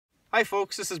Hi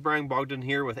folks, this is Brian Bogdan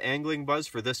here with Angling Buzz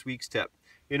for this week's tip.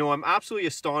 You know, I'm absolutely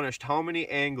astonished how many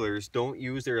anglers don't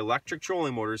use their electric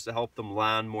trolling motors to help them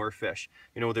land more fish.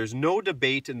 You know, there's no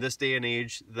debate in this day and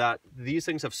age that these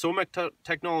things have so much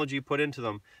technology put into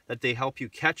them that they help you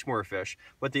catch more fish,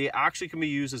 but they actually can be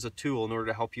used as a tool in order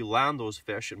to help you land those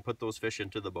fish and put those fish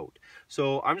into the boat.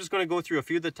 So I'm just going to go through a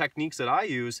few of the techniques that I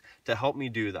use to help me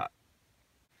do that.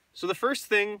 So the first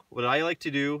thing, what I like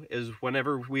to do is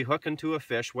whenever we hook into a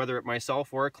fish, whether it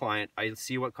myself or a client, I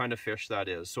see what kind of fish that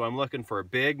is. So I'm looking for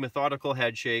big methodical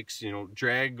head shakes, you know,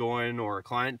 drag going, or a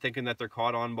client thinking that they're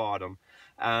caught on bottom.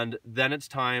 And then it's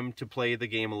time to play the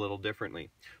game a little differently.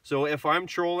 So if I'm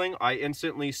trolling, I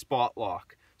instantly spot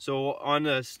lock. So on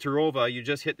the Terrova, you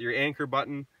just hit your anchor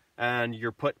button and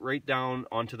you're put right down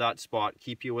onto that spot,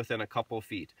 keep you within a couple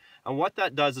feet. And what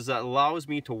that does is that allows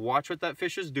me to watch what that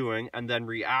fish is doing and then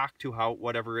react to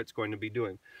whatever it's going to be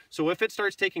doing. So if it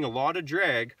starts taking a lot of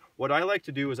drag, what I like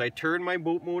to do is I turn my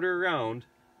boat motor around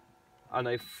and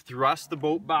I thrust the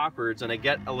boat backwards and I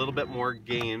get a little bit more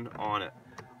gain on it.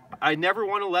 I never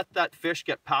want to let that fish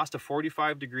get past a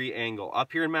 45-degree angle.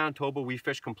 Up here in Manitoba, we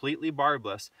fish completely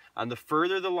barbless, and the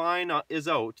further the line is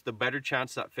out, the better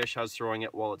chance that fish has throwing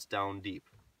it while it's down deep.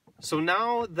 So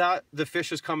now that the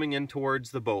fish is coming in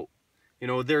towards the boat, you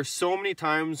know, there's so many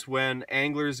times when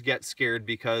anglers get scared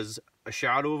because a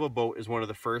shadow of a boat is one of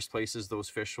the first places those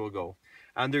fish will go.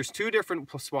 And there's two different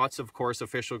spots, of course, a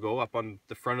fish will go, up on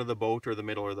the front of the boat or the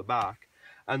middle or the back.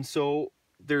 And so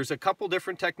there's a couple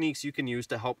different techniques you can use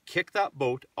to help kick that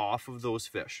boat off of those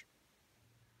fish.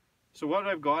 So what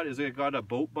I've got is I've got a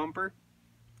boat bumper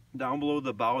down below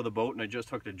the bow of the boat, and I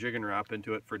just hooked a jigging Rap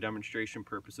into it for demonstration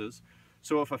purposes.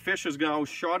 So if a fish is now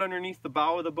shot underneath the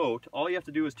bow of the boat, all you have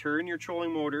to do is turn your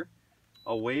trolling motor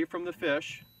away from the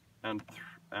fish and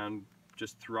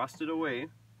just thrust it away.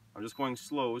 I'm just going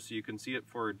slow so you can see it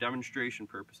for demonstration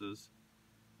purposes,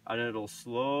 and it'll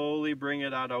slowly bring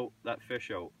it out, that fish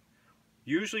out.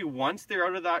 Usually once they're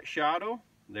out of that shadow,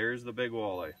 there's the big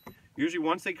walleye. Usually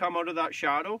once they come out of that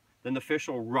shadow, then the fish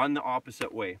will run the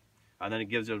opposite way. And then it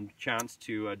gives them a chance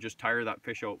to just tire that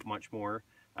fish out much more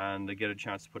and they get a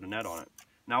chance to put a net on it.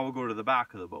 Now we'll go to the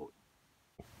back of the boat.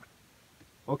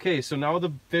 Okay, so now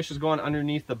the fish has gone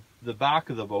underneath the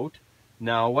back of the boat.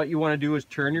 Now what you want to do is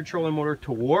turn your trolling motor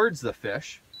towards the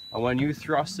fish, and when you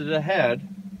thrust it ahead,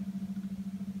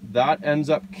 that ends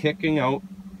up kicking out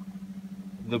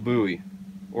the buoy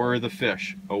or the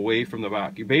fish away from the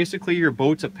back. Basically, your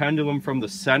boat's a pendulum from the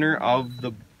center of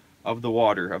the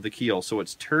water, of the keel, so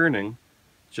it's turning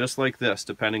just like this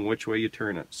depending which way you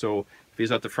turn it. So if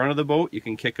he's at the front of the boat, you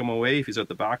can kick him away. If he's at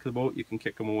the back of the boat, you can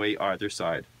kick him away either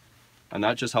side, and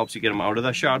that just helps you get him out of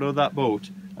the shadow of that boat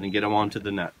and you get him onto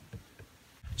the net.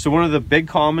 So one of the big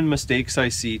common mistakes I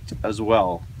see as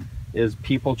well is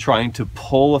people trying to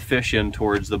pull a fish in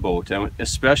towards the boat, and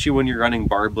especially when you're running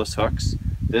barbless hooks,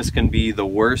 this can be the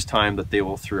worst time that they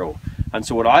will throw. And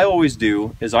so what I always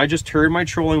do is I just turn my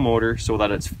trolling motor so that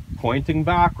it's pointing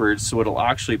backwards, so it'll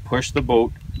actually push the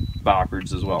boat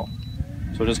backwards as well.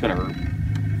 So I'm just gonna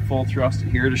full thrust it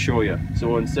here to show you.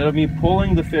 So instead of me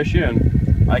pulling the fish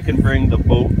in, I can bring the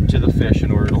boat to the fish in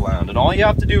order to land. And all you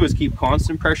have to do is keep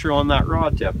constant pressure on that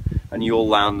rod tip and you'll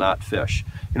land that fish.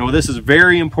 You know, this is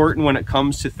very important when it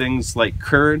comes to things like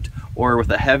current or with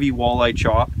a heavy walleye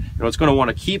chop. You know, it's going to want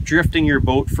to keep drifting your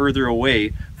boat further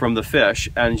away from the fish,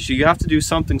 and so you have to do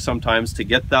something sometimes to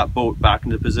get that boat back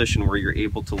into position where you're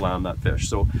able to land that fish.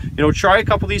 So, you know, try a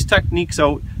couple of these techniques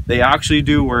out. They actually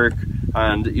do work,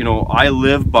 and you know, I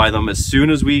live by them. As soon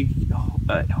as we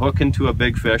hook into a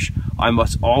big fish, I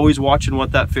must always watching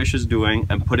what that fish is doing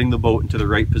and putting the boat into the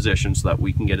right position so that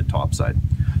we can get it topside.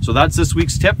 So that's this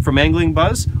week's tip from Angling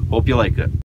Buzz. Hope you liked it.